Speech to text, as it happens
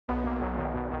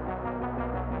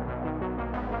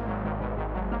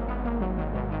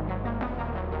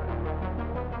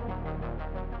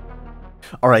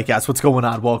Alright guys, what's going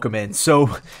on? Welcome in. So,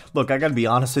 look, I gotta be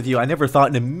honest with you, I never thought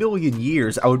in a million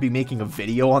years I would be making a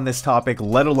video on this topic,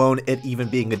 let alone it even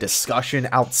being a discussion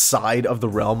outside of the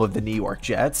realm of the New York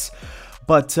Jets.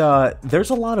 But there's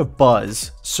a lot of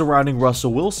buzz surrounding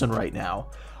Russell Wilson right now.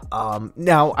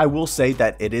 Now, I will say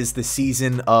that it is the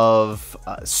season of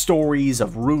stories,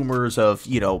 of rumors, of,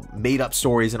 made-up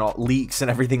stories and all leaks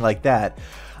and everything like that.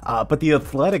 But The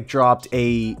Athletic dropped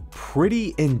a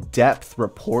pretty in-depth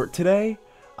report today.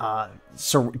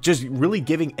 So just really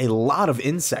giving a lot of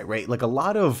insight, right? Like a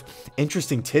lot of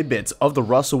interesting tidbits of the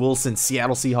Russell Wilson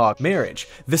Seattle Seahawks marriage.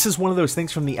 This is one of those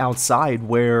things from the outside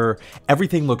where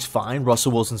everything looks fine.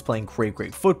 Russell Wilson's playing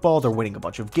great football. They're winning a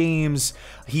bunch of games.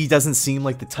 He doesn't seem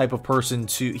like the type of person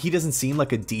he doesn't seem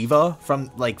like a diva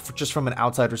just from an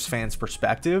outsider's fan's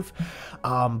perspective.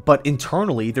 But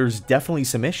internally, there's definitely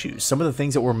some issues. Some of the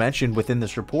things that were mentioned within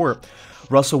this report,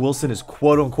 Russell Wilson is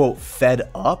quote unquote fed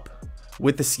up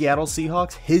with the Seattle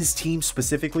Seahawks. His team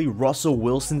specifically, Russell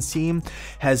Wilson's team,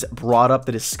 has brought up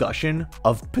the discussion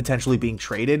of potentially being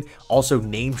traded. Also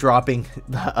name-dropping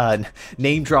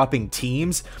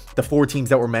teams. The four teams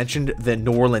that were mentioned, the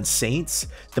New Orleans Saints,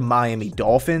 the Miami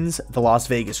Dolphins, the Las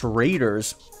Vegas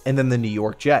Raiders, and then the New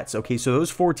York Jets. Okay, so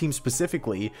those four teams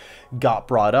specifically got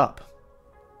brought up.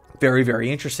 Very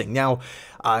interesting. Now,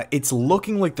 it's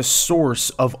looking like the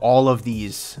source of all of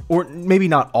these, or maybe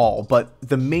not all, but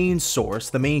the main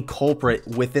source, the main culprit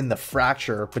within the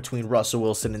fracture between Russell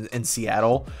Wilson and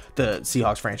Seattle, the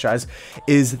Seahawks franchise,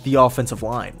 is the offensive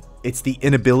line. It's the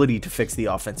inability to fix the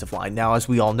offensive line. Now, as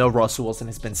we all know, Russell Wilson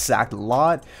has been sacked a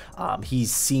lot. He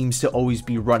seems to always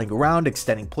be running around,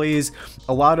 extending plays.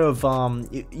 A lot of,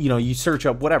 you search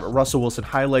up whatever, Russell Wilson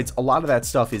highlights, a lot of that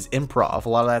stuff is improv. A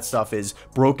lot of that stuff is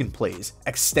broken plays,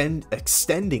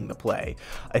 extending the play.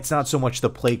 It's not so much the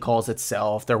play calls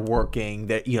itself. They're working,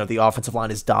 that, the offensive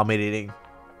line is dominating.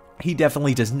 He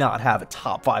definitely does not have a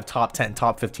top 5, top 10,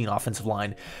 top 15 offensive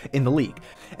line in the league.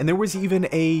 And there was even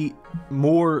a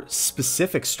more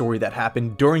specific story that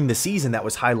happened during the season that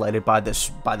was highlighted by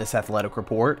this Athletic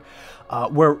report,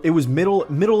 where it was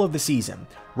middle of the season.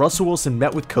 Russell Wilson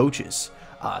met with coaches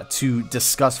to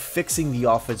discuss fixing the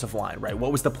offensive line, right?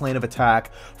 What was the plan of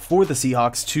attack for the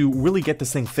Seahawks to really get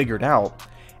this thing figured out?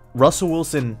 Russell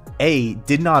Wilson, A,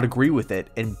 did not agree with it,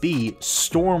 and B,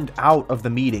 stormed out of the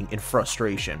meeting in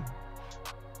frustration.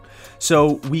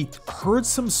 So we heard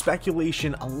some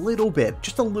speculation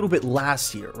just a little bit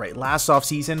last year, right? Last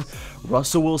offseason,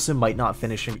 Russell Wilson might not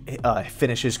finish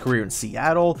his career in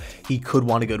Seattle. He could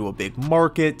want to go to a big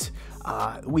market.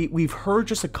 We've heard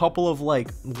just a couple of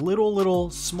little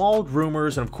small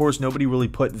rumors, and of course nobody really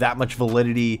put that much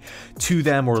validity to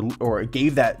them or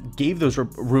gave those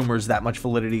rumors that much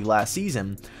validity last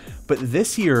season. But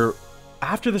this year,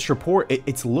 after this report,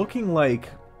 it's looking like,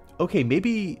 okay,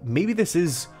 maybe this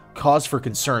is cause for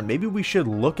concern. Maybe we should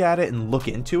look at it and look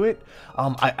into it.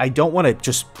 I don't want to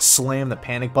just slam the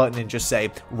panic button and just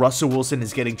say Russell Wilson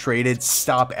is getting traded,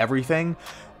 stop everything.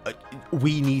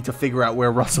 We need to figure out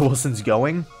where Russell Wilson's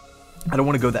going. I don't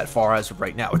want to go that far as of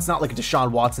right now. It's not like a Deshaun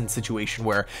Watson situation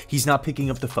where he's not picking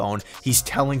up the phone. He's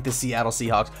telling the Seattle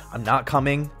Seahawks, I'm not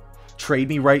coming. Trade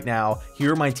me right now.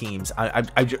 Here are my teams.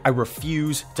 I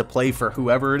refuse to play for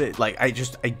whoever it is.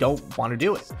 I don't want to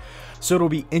do it. So it'll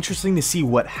be interesting to see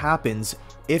what happens,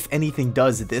 if anything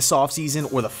does, this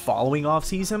offseason or the following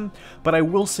offseason. But I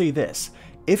will say this.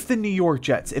 If the New York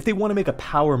Jets, if they want to make a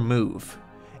power move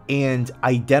and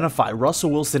identify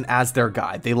Russell Wilson as their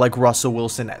guy, they like Russell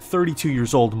Wilson at 32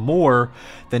 years old more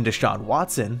than Deshaun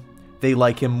Watson. They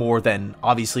like him more than,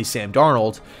 obviously, Sam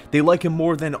Darnold. They like him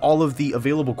more than all of the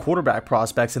available quarterback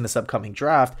prospects in this upcoming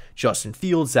draft. Justin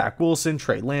Fields, Zach Wilson,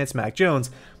 Trey Lance, Mac Jones.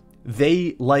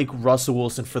 They like Russell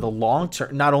Wilson for the long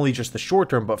term, not only just the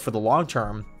short term, but for the long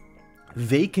term.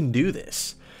 They can do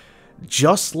this.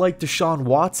 Just like Deshaun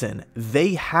Watson,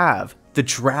 they have the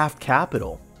draft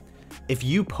capital. If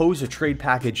you pose a trade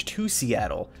package to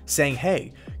Seattle saying,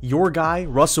 hey, your guy,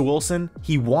 Russell Wilson,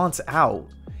 he wants out.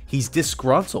 He's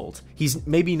disgruntled. He's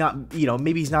maybe not,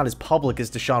 maybe he's not as public as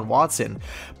Deshaun Watson,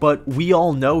 but we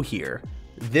all know here,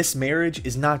 this marriage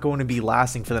is not going to be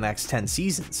lasting for the next 10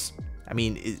 seasons. I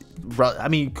mean,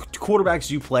 quarterbacks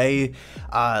do play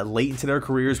late into their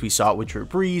careers. We saw it with Drew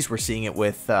Brees. We're seeing it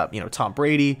with, Tom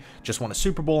Brady, just won a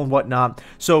Super Bowl and whatnot.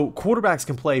 So quarterbacks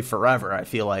can play forever, I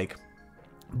feel like.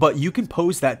 But you can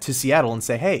pose that to Seattle and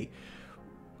say, hey,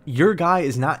 your guy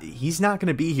he's not going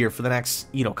to be here for the next,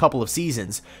 couple of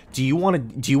seasons. Do you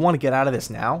want to get out of this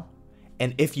now?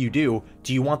 And if you do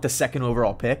you want the second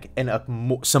overall pick and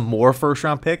some more first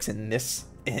round picks in this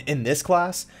in this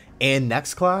class and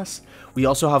next class. We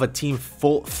also have a team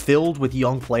filled with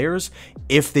young players.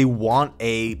 If they want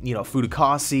a,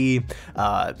 Fudukasi,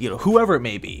 whoever it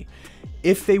may be,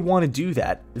 if they want to do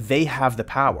that, they have the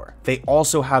power. They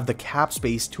also have the cap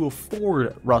space to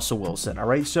afford Russell Wilson, all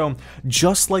right? So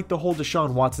just like the whole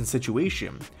Deshaun Watson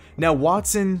situation. Now,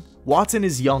 Watson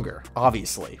is younger,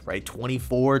 obviously, right?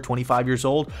 24, 25 years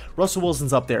old. Russell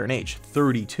Wilson's up there in age,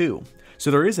 32.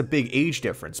 So there is a big age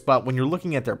difference, but when you're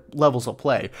looking at their levels of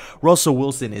play, Russell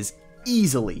Wilson is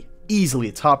easily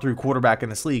a top 3 quarterback in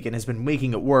this league and has been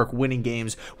making it work, winning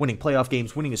games, winning playoff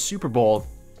games, winning a Super Bowl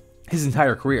his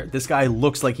entire career. This guy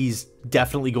looks like he's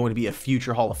definitely going to be a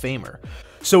future Hall of Famer.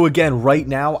 So again, right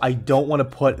now, I don't want to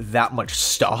put that much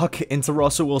stock into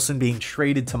Russell Wilson being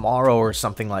traded tomorrow or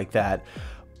something like that.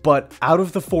 But out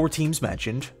of the 4 teams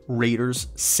mentioned, Raiders,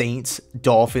 Saints,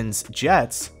 Dolphins,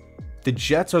 Jets, the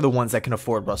Jets are the ones that can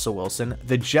afford Russell Wilson.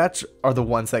 The Jets are the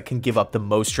ones that can give up the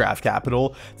most draft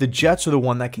capital. The Jets are the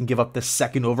one that can give up the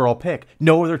 2nd overall pick.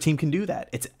 No other team can do that.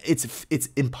 It's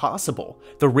impossible.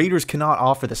 The Raiders cannot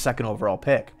offer the 2nd overall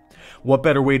pick. What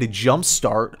better way to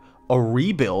jumpstart a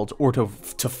rebuild or to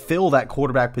fill that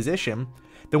quarterback position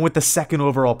than with the 2nd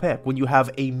overall pick when you have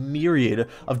a myriad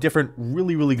of different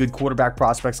really good quarterback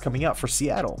prospects coming up for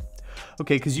Seattle?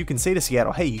 Okay, because you can say to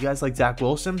Seattle, hey, you guys like Zach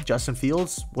Wilson, Justin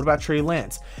Fields? What about Trey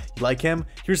Lance? You like him?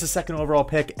 Here's the 2nd overall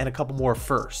pick and a couple more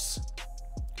firsts.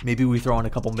 Maybe we throw in a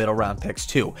couple middle round picks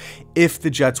too, if the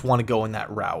Jets want to go in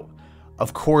that route.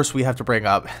 Of course, we have to bring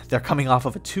up, they're coming off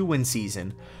of a 2-win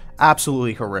season.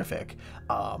 Absolutely horrific.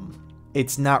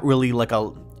 It's not really like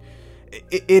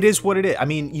it is what it is. I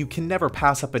mean, you can never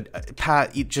pass up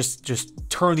just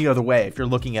turn the other way if you're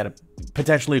looking at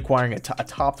potentially acquiring a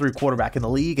top 3 quarterback in the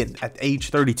league and at age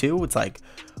 32. It's like,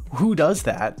 who does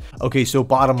that? Okay, so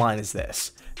bottom line is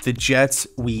this. The Jets,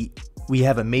 we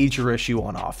have a major issue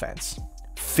on offense.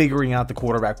 Figuring out the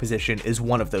quarterback position is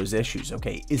one of those issues,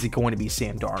 okay? Is it going to be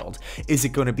Sam Darnold? Is it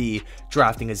going to be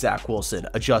drafting a Zach Wilson,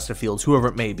 a Justin Fields, whoever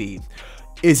it may be?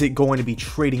 Is it going to be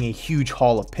trading a huge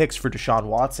haul of picks for Deshaun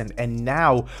Watson? And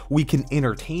now we can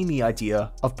entertain the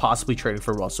idea of possibly trading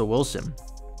for Russell Wilson.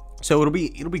 So it'll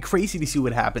be crazy to see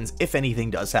what happens, if anything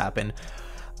does happen.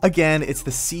 Again, it's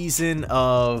the season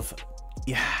of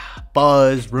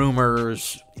buzz,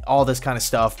 rumors, all this kind of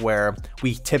stuff where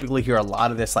we typically hear a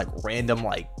lot of this like random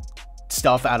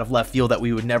stuff out of left field that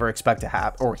we would never expect to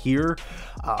have or hear.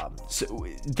 So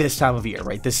this time of year,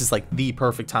 right? This is like the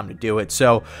perfect time to do it.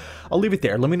 So I'll leave it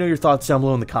there. Let me know your thoughts down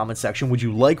below in the comment section. Would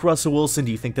you like Russell Wilson?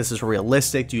 Do you think this is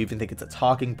realistic? Do you even think it's a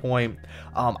talking point?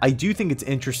 I do think it's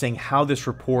interesting how this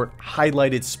report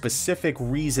highlighted specific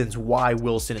reasons why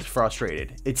Wilson is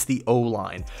frustrated. It's the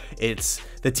O-line. It's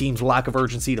the team's lack of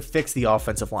urgency to fix the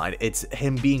offensive line. It's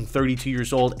him being 32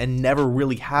 years old and never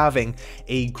really having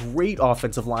a great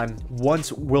offensive line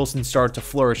once Wilson started to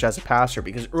flourish as a passer,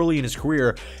 because early in his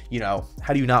career,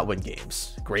 how do you not win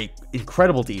games? Great,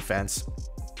 incredible defense.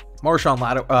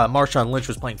 Marshawn Lynch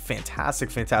was playing fantastic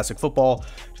football,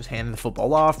 just handing the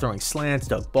football off, throwing slants.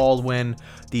 Doug Baldwin,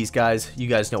 these guys, you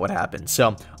guys know what happened.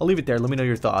 So I'll leave it there. Let me know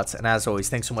your thoughts. And as always,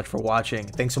 thanks so much for watching.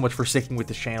 Thanks so much for sticking with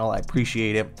this channel. I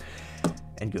appreciate it.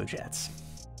 And go Jets.